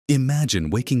Imagine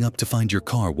waking up to find your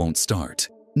car won't start,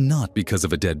 not because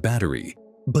of a dead battery,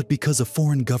 but because a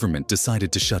foreign government decided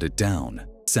to shut it down.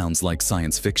 Sounds like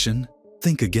science fiction?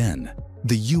 Think again.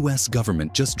 The US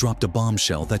government just dropped a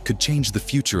bombshell that could change the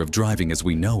future of driving as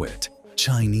we know it.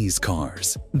 Chinese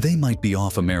cars. They might be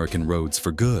off American roads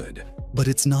for good. But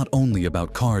it's not only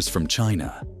about cars from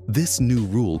China. This new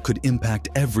rule could impact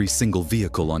every single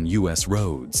vehicle on US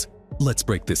roads. Let's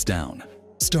break this down,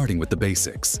 starting with the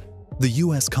basics. The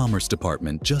US Commerce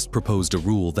Department just proposed a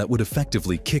rule that would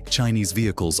effectively kick Chinese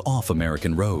vehicles off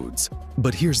American roads.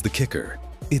 But here's the kicker.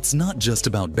 It's not just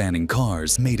about banning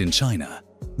cars made in China.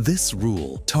 This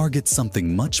rule targets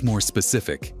something much more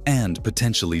specific and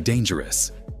potentially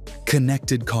dangerous.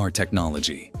 Connected car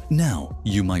technology. Now,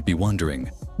 you might be wondering,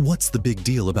 what's the big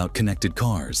deal about connected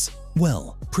cars?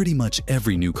 Well, pretty much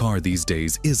every new car these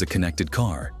days is a connected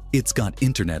car. It's got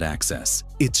internet access,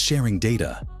 it's sharing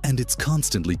data, and it's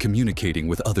constantly communicating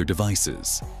with other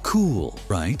devices. Cool,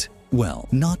 right? Well,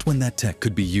 not when that tech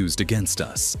could be used against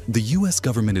us. The US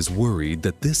government is worried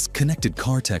that this connected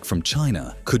car tech from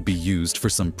China could be used for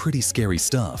some pretty scary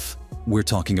stuff. We're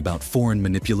talking about foreign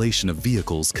manipulation of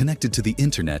vehicles connected to the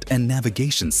internet and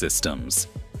navigation systems.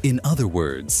 In other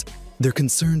words, they're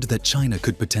concerned that China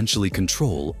could potentially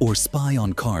control or spy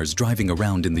on cars driving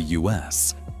around in the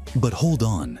US. But hold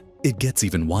on, it gets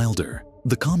even wilder.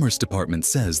 The Commerce Department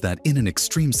says that in an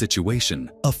extreme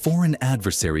situation, a foreign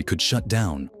adversary could shut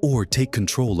down or take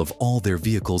control of all their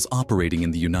vehicles operating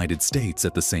in the United States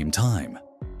at the same time.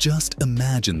 Just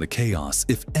imagine the chaos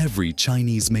if every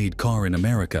Chinese-made car in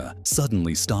America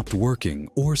suddenly stopped working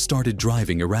or started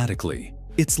driving erratically.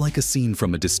 It's like a scene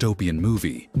from a dystopian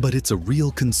movie, but it's a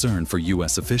real concern for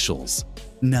US officials.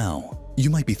 Now, you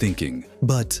might be thinking,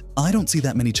 but I don't see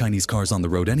that many Chinese cars on the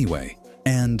road anyway.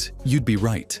 And you'd be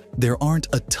right. There aren't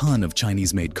a ton of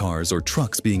Chinese-made cars or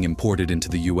trucks being imported into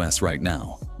the US right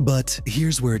now. But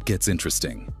here's where it gets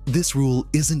interesting. This rule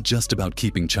isn't just about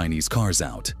keeping Chinese cars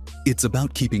out. It's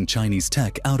about keeping Chinese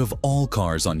tech out of all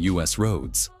cars on US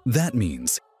roads. That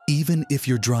means, even if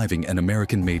you're driving an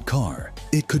American-made car,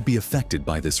 it could be affected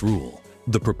by this rule.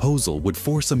 The proposal would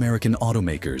force American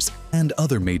automakers and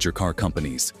other major car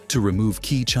companies to remove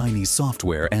key Chinese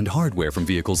software and hardware from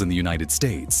vehicles in the United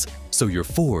States. So your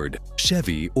Ford,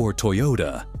 Chevy, or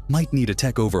Toyota might need a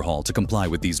tech overhaul to comply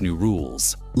with these new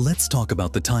rules. Let's talk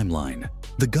about the timeline.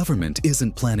 The government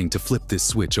isn't planning to flip this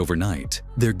switch overnight.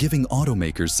 They're giving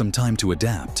automakers some time to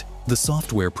adapt. The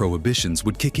software prohibitions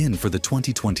would kick in for the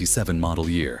 2027 model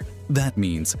year. That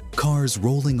means cars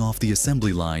rolling off the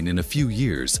assembly line in a few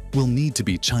years will need to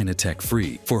be China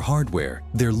tech-free. For hardware,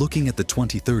 they're looking at the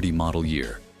 2030 model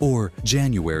year, or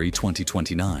January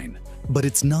 2029. But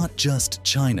it's not just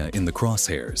China in the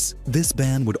crosshairs. This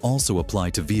ban would also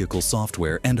apply to vehicle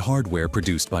software and hardware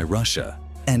produced by Russia.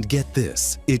 And get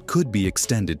this, it could be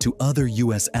extended to other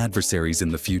US adversaries in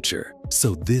the future.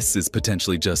 So this is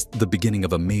potentially just the beginning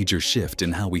of a major shift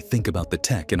in how we think about the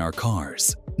tech in our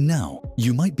cars. Now,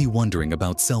 you might be wondering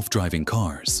about self-driving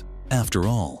cars. After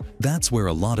all, that's where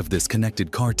a lot of this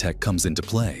connected car tech comes into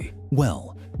play.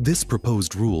 Well, this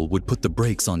proposed rule would put the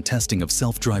brakes on testing of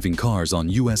self-driving cars on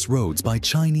US roads by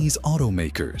Chinese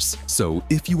automakers. So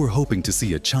if you were hoping to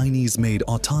see a Chinese-made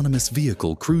autonomous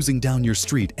vehicle cruising down your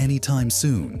street anytime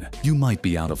soon, you might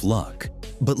be out of luck.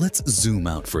 But let's zoom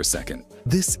out for a second.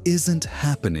 This isn't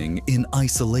happening in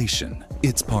isolation.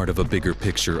 It's part of a bigger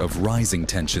picture of rising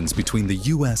tensions between the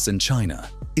US and China,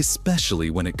 especially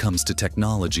when it comes to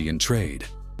technology and trade.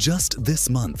 Just this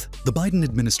month, the Biden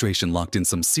administration locked in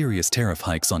some serious tariff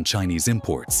hikes on Chinese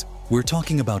imports. We're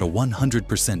talking about a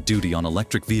 100% duty on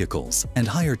electric vehicles and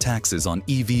higher taxes on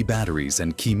EV batteries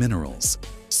and key minerals.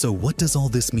 So what does all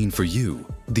this mean for you,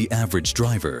 the average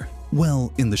driver?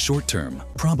 Well, in the short term,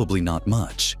 probably not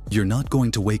much. You're not going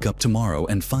to wake up tomorrow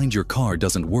and find your car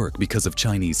doesn't work because of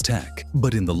Chinese tech.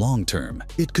 But in the long term,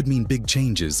 it could mean big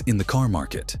changes in the car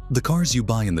market. The cars you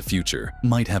buy in the future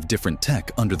might have different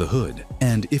tech under the hood.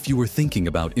 And if you were thinking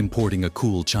about importing a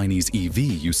cool Chinese EV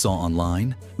you saw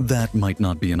online, that might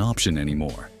not be an option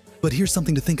anymore. But here's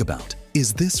something to think about.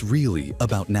 Is this really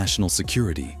about national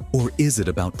security, or is it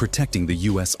about protecting the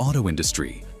US auto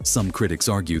industry? Some critics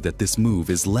argue that this move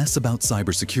is less about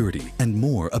cybersecurity and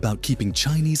more about keeping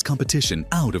Chinese competition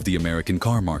out of the American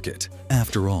car market.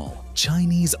 After all,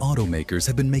 Chinese automakers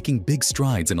have been making big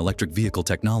strides in electric vehicle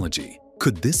technology.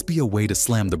 Could this be a way to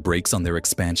slam the brakes on their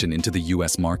expansion into the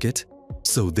US market?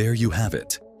 So there you have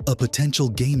it. A potential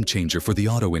game changer for the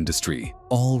auto industry,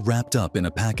 all wrapped up in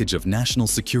a package of national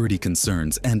security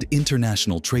concerns and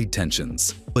international trade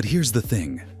tensions. But here's the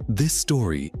thing, This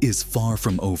story is far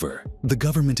from over. The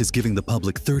government is giving the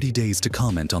public 30 days to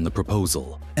comment on the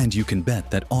proposal, and you can bet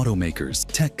that automakers,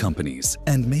 tech companies,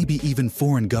 and maybe even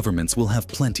foreign governments will have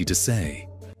plenty to say.